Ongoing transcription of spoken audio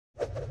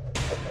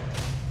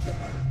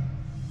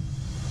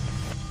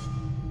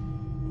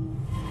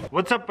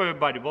What's up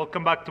everybody,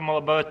 welcome back to my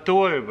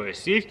laboratory where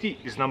safety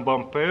is number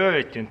one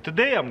priority, and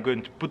today I'm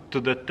going to put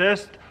to the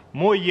test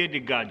more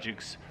YETI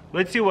gadgets.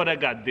 Let's see what I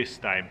got this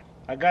time.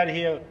 I got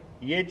here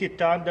YETI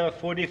Thunder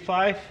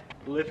 45,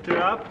 lift it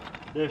up,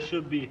 there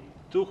should be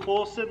 2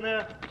 holes in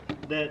there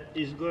that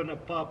is gonna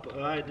pop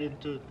right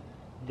into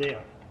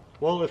there.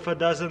 Well, if it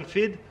doesn't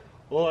fit,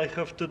 all I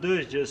have to do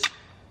is just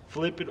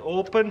flip it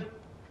open,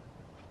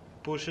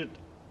 push it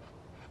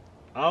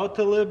out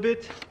a little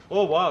bit.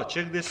 Oh wow,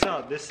 check this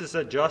out, this is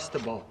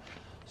adjustable,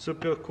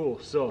 super cool.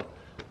 So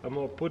I'm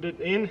gonna put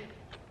it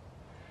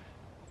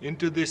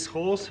into these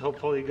holes,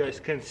 hopefully you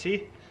guys can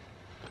see,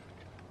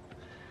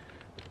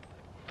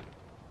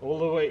 all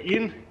the way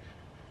in,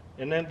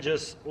 and then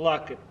just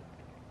lock it.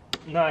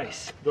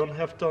 Nice, don't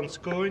have to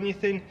unscrew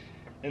anything.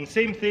 And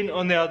same thing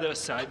on the other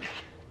side.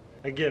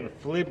 Again,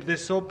 flip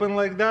this open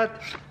like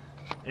that,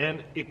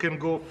 and it can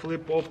go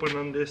flip open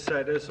on this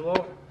side as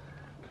well.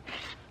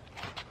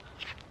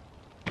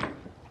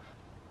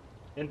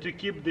 And to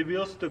keep the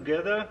wheels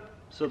together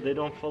so they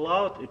don't fall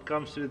out, it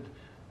comes with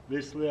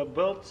these little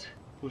belts.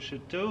 Push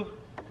it too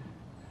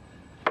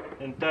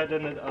and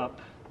tighten it up.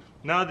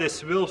 Now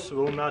these wheels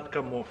will not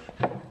come off.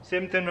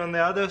 Same thing on the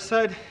other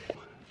side.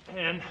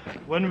 And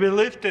when we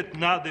lift it,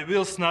 now the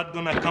wheel's not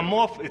gonna come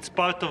off, it's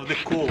part of the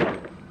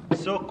cooler.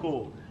 So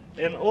cool.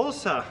 And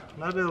also,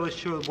 not really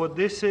sure what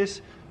this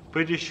is,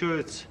 pretty sure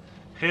it's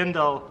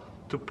handle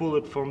to pull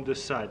it from the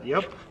side.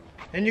 Yep.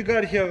 And you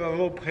got here a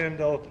rope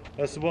handle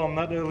as well.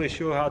 Not really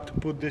sure how to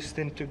put this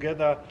thing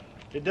together.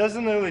 It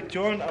doesn't really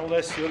turn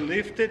unless you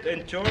lift it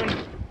and turn,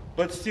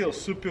 but still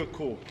super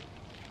cool.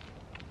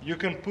 You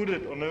can put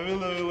it on a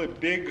really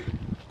big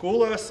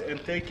coolers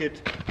and take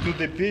it to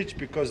the beach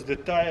because the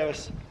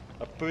tires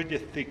are pretty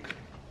thick.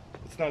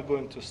 It's not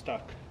going to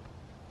stuck.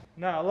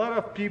 Now a lot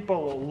of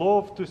people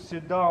love to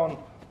sit down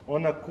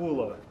on a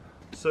cooler.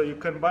 So you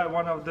can buy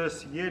one of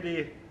those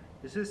YETI,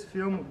 is this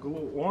film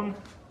glue on?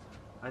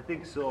 I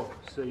think so.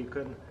 So you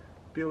can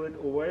peel it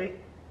away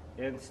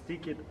and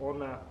stick it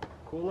on a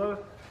cooler,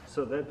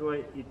 so that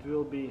way it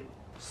will be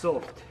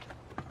soft.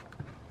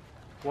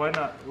 Why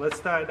not?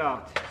 Let's try it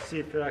out, see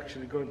if it's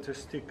actually going to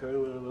stick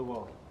really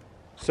well.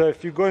 So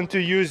if you're going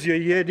to use your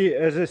YETI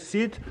as a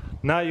seat,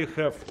 now you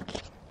have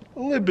a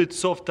little bit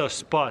softer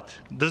spot.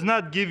 Does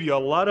not give you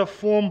a lot of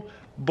foam,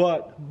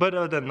 but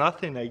better than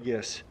nothing, I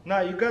guess.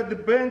 Now you got the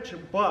bench,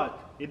 but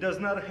it does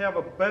not have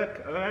a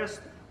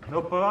backrest.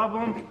 No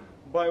problem.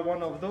 Buy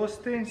one of those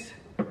things.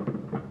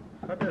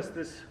 How does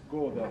this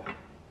go though?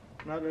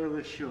 Not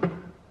really sure.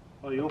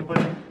 Oh, you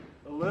open it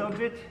a little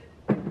bit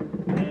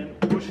and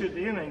push it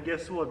in, and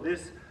guess what?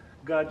 This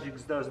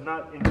gadget does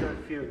not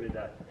interfere with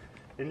that.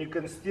 And you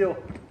can still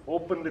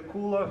open the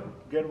cooler,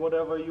 get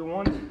whatever you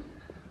want.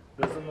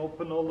 Doesn't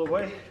open all the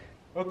way.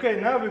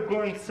 Okay, now we're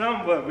going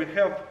somewhere. We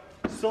have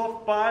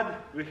soft pad,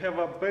 we have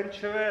a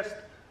bench rest,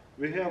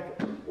 we have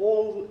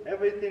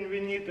everything we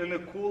need in the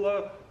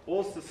cooler.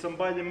 Also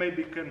somebody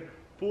maybe can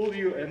pull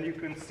you and you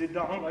can sit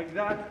down like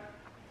that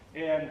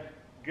and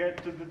get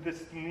to the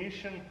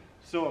destination.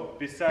 So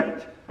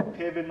besides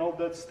having all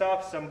that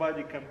stuff,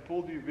 somebody can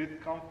pull you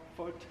with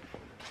comfort.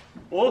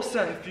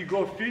 Also, if you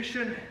go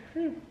fishing,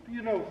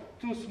 you know,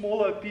 2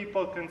 smaller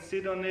people can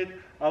sit on it.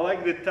 I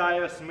like the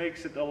tires,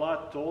 makes it a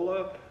lot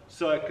taller,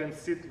 so I can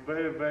sit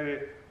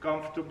very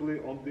comfortably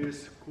on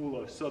this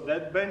cooler. So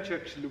that bench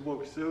actually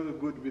works really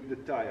good with the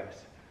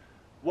tires.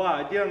 Wow,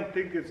 I didn't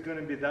think it's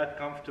gonna be that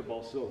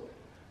comfortable, so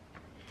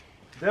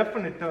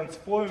definitely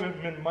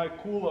transforming my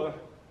cooler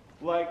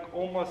like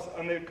almost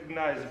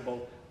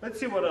unrecognizable. Let's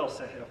see what else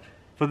I have.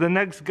 For the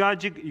next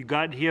gadget, you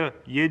got here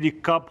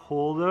YETI cup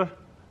holder.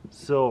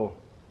 So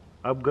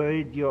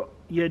upgrade your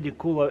YETI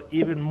cooler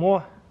even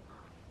more.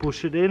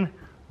 Push it in,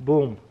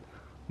 boom.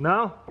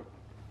 Now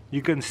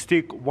you can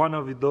stick one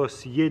of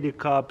those YETI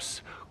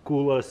cups,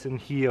 coolers in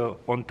here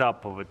on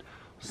top of it.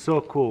 So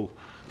cool.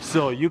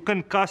 So you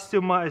can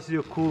customize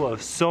your cooler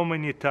so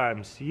many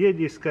times.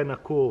 YETI is kind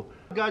of cool.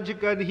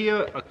 Gadget got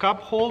here a cup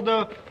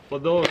holder for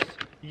those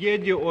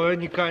YETI or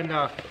any kind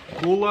of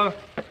cooler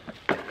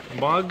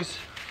mugs.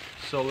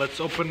 So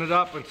let's open it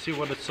up and see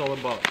what it's all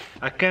about.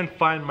 I can't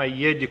find my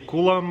YETI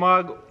cooler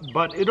mug,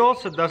 but it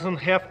also doesn't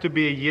have to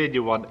be a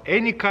YETI one.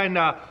 Any kind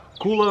of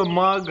cooler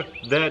mug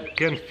that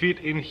can fit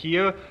in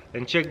here.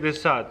 And check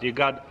this out, you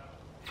got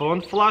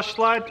front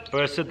flashlight,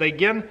 press it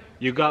again,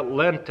 you got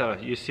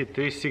lantern, you see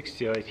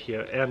 360 right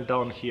here and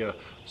down here.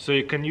 So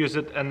you can use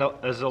it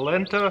as a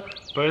lantern,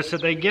 press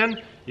it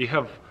again, you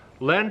have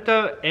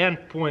lantern and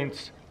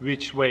points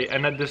which way,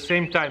 and at the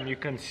same time you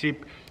can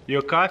sip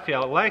your coffee. I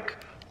like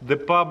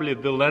probably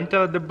the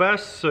lantern the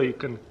best, so you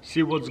can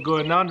see what's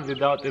going on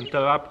without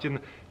interrupting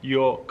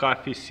your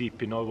coffee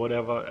sipping or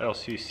whatever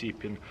else you're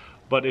sipping.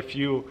 But if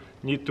you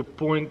need to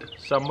point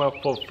somewhere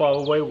far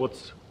away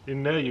what's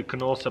in there, you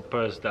can also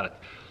press that.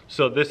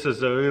 So this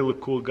is a really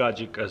cool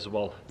gadget as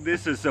well.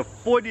 This is a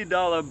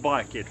 $40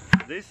 bucket.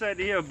 This side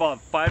here about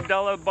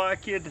 $5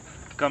 bucket.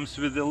 Comes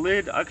with a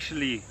lid.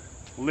 Actually,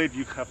 lid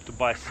you have to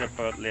buy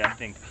separately, I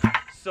think.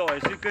 So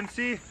as you can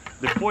see,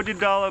 the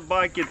 $40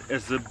 bucket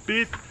is a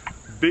bit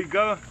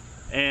bigger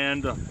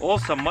and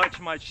also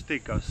much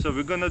thicker. So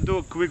we're gonna do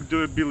a quick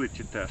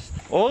durability test.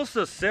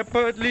 Also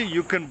separately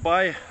you can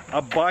buy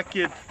a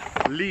bucket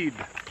lid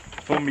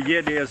from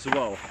YETI as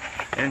well.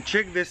 And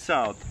check this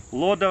out,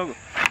 loader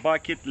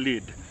bucket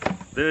lid.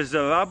 There's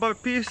a rubber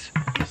piece,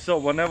 so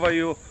whenever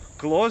you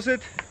close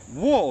it,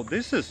 whoa,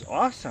 this is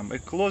awesome.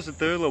 It closes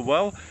it really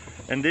well.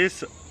 And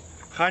this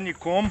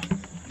honeycomb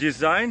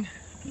design,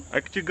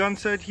 octagon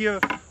side here,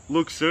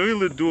 looks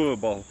really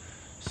durable.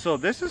 So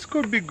this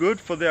could be good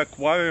for the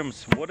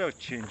aquarium's water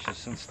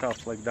changes and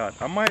stuff like that.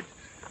 I might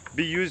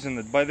be using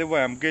it. By the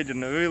way, I'm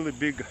getting a really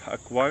big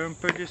aquarium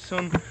pretty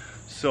soon,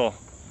 so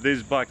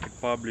this bucket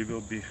probably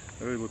will be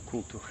really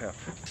cool to have.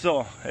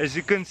 So as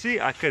you can see,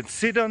 I can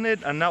sit on it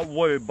and not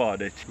worry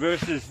about it.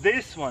 Versus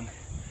this one,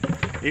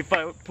 if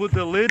I put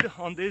a lid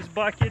on this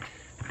bucket,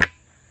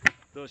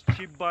 those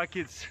cheap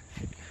buckets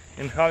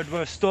in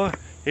hardware store,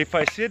 if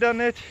I sit on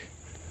it,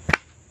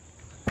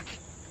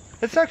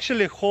 it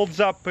actually holds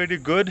up pretty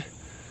good.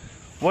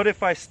 What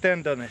if I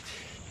stand on it?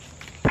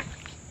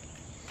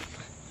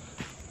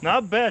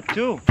 Not bad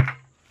too.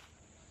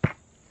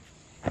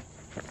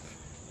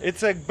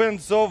 It's like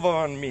bends over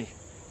on me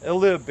a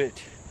little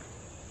bit.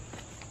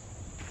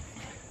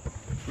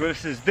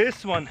 Versus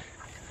this one,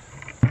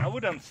 I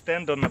wouldn't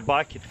stand on the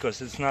bucket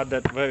because it's not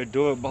that very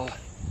durable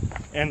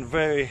and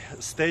very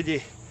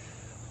steady.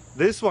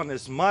 This one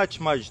is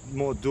much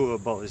more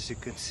durable, as you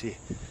can see.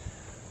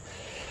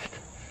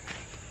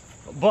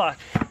 But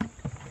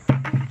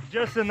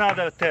just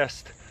another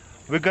test.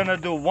 We're gonna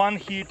do one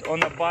heat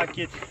on a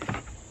bucket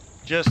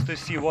just to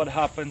see what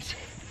happens.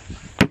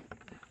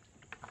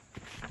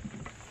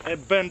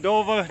 It bent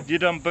over,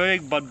 didn't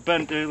break, but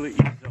bent really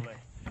easily.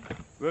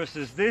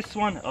 Versus this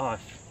one, oh,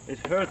 it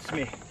hurts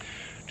me.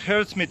 It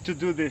hurts me to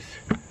do this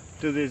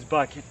to this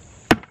bucket.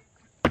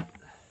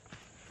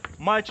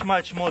 Much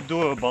more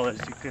durable, as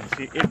you can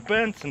see. It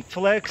bends and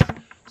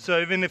flexes,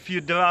 so even if you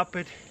drop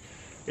it,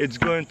 it's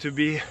going to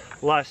be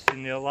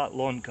lasting a lot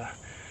longer.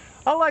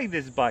 I like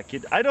this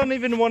bucket. I don't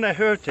even want to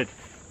hurt it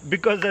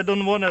because I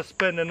don't want to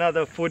spend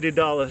another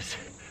 $40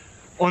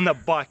 on a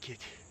bucket.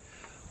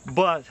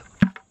 But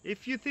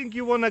if you think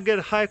you want to get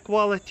high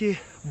quality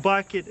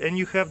bucket and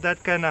you have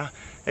that kind of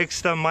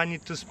extra money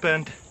to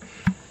spend,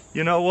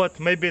 you know what,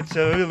 maybe it's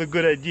a really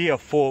good idea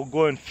for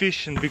going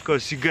fishing,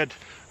 because you get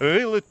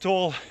really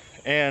tall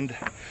and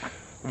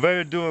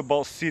very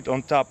durable seat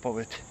on top of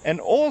it. And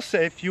also,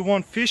 if you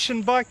want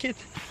fishing bucket,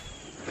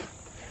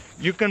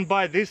 you can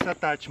buy this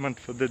attachment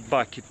for that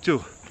bucket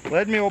too.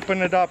 Let me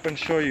open it up and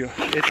show you.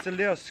 It's a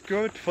little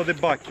skirt for the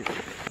bucket.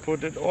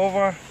 Put it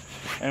over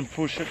and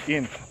push it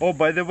in. Oh,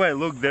 by the way,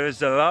 look, there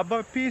is a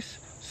rubber piece,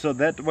 so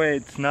that way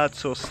it's not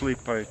so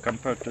slippery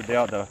compared to the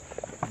other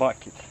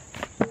bucket.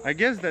 I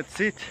guess that's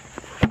it.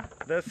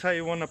 That's how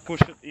you want to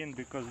push it in,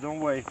 because don't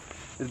worry,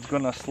 it's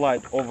gonna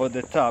slide over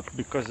the top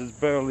because it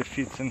barely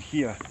fits in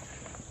here.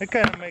 It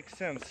kind of makes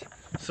sense.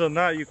 So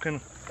now you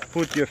can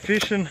put your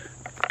fishing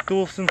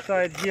tools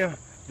inside here.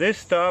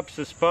 This top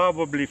is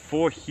probably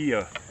for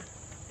here.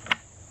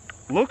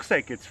 Looks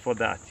like it's for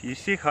that. You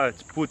see how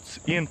it puts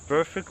in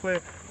perfectly,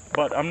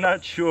 but I'm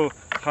not sure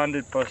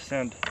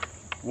 100%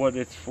 what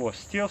it's for.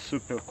 Still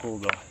super cool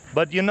though.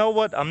 But you know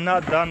what? I'm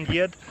not done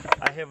yet.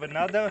 I have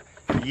another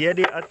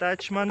YETI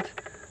attachment.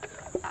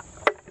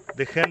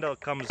 The handle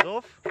comes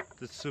off.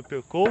 That's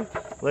super cool.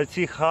 Let's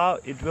see how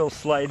it will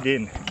slide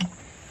in.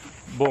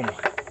 Boom.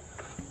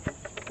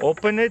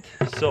 Open it.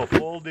 So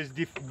fold this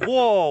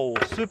whoa,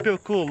 super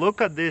cool.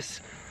 Look at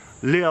this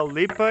little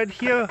lip right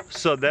here.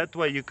 So that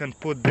way you can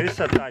put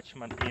this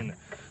attachment in.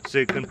 So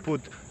you can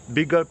put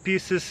bigger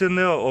pieces in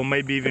there, or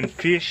maybe even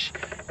fish,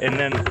 and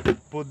then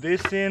put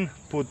this in,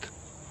 put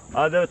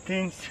other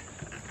things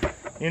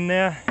in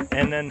there,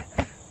 and then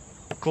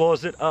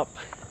close it up.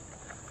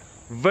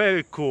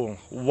 Very cool.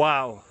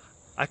 Wow,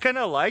 I kind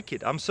of like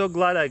it. I'm so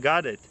glad I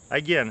got it.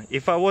 Again,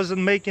 if I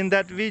wasn't making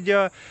that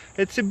video,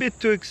 it's a bit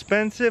too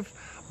expensive,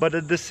 but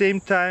at the same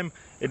time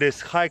it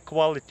is high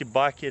quality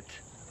bucket.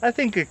 I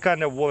think it's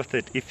kind of worth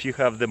it if you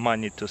have the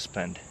money to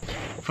spend.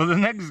 For the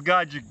next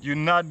gadget, you're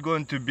not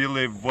going to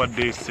believe what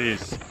this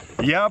is.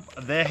 Yep,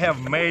 they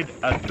have made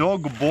a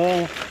dog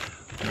bowl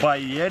by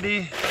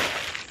YETI.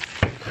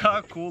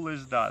 How cool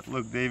is that?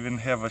 Look, they even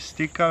have a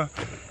sticker.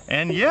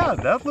 And yeah,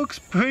 that looks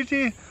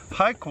pretty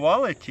high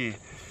quality.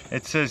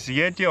 It says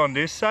YETI on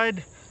this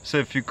side. So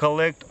if you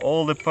collect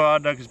all the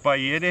products by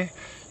YETI,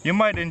 you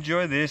might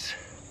enjoy this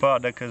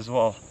product as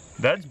well.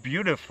 That's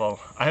beautiful.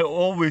 I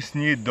always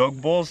need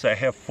dog bowls. I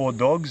have 4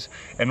 dogs,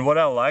 and what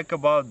I like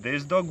about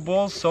this dog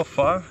bowl so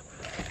far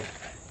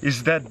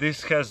is that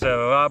this has a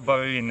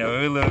rubber in, a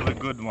really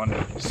good one.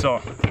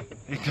 So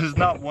it does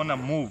not want to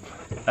move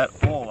at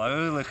all. I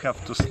really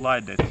have to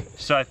slide it.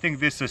 So I think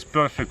this is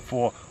perfect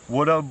for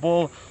water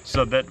bowl,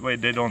 so that way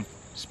they don't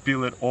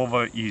spill it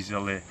over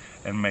easily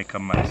and make a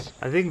mess.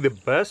 I think the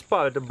best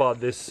part about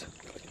this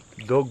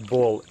dog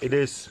bowl, it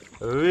is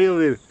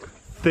really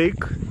thick,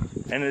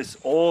 and it's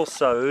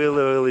also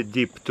really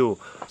deep too,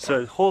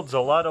 so it holds a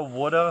lot of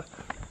water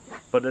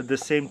but at the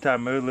same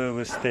time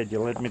really steady.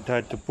 Let me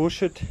try to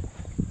push it.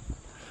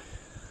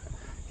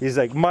 It's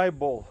like my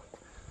ball.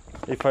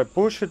 If I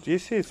push it, you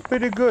see, it's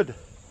pretty good.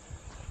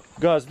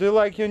 Guys, do you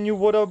like your new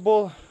water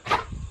ball?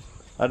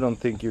 I don't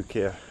think you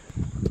care.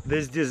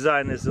 This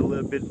design is a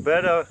little bit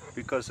better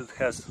because it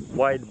has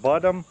wide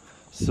bottom,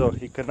 so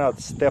he cannot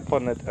step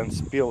on it and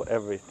spill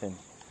everything.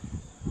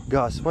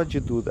 Guys, why'd you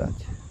do that?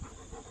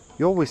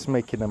 You're always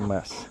making a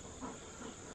mess.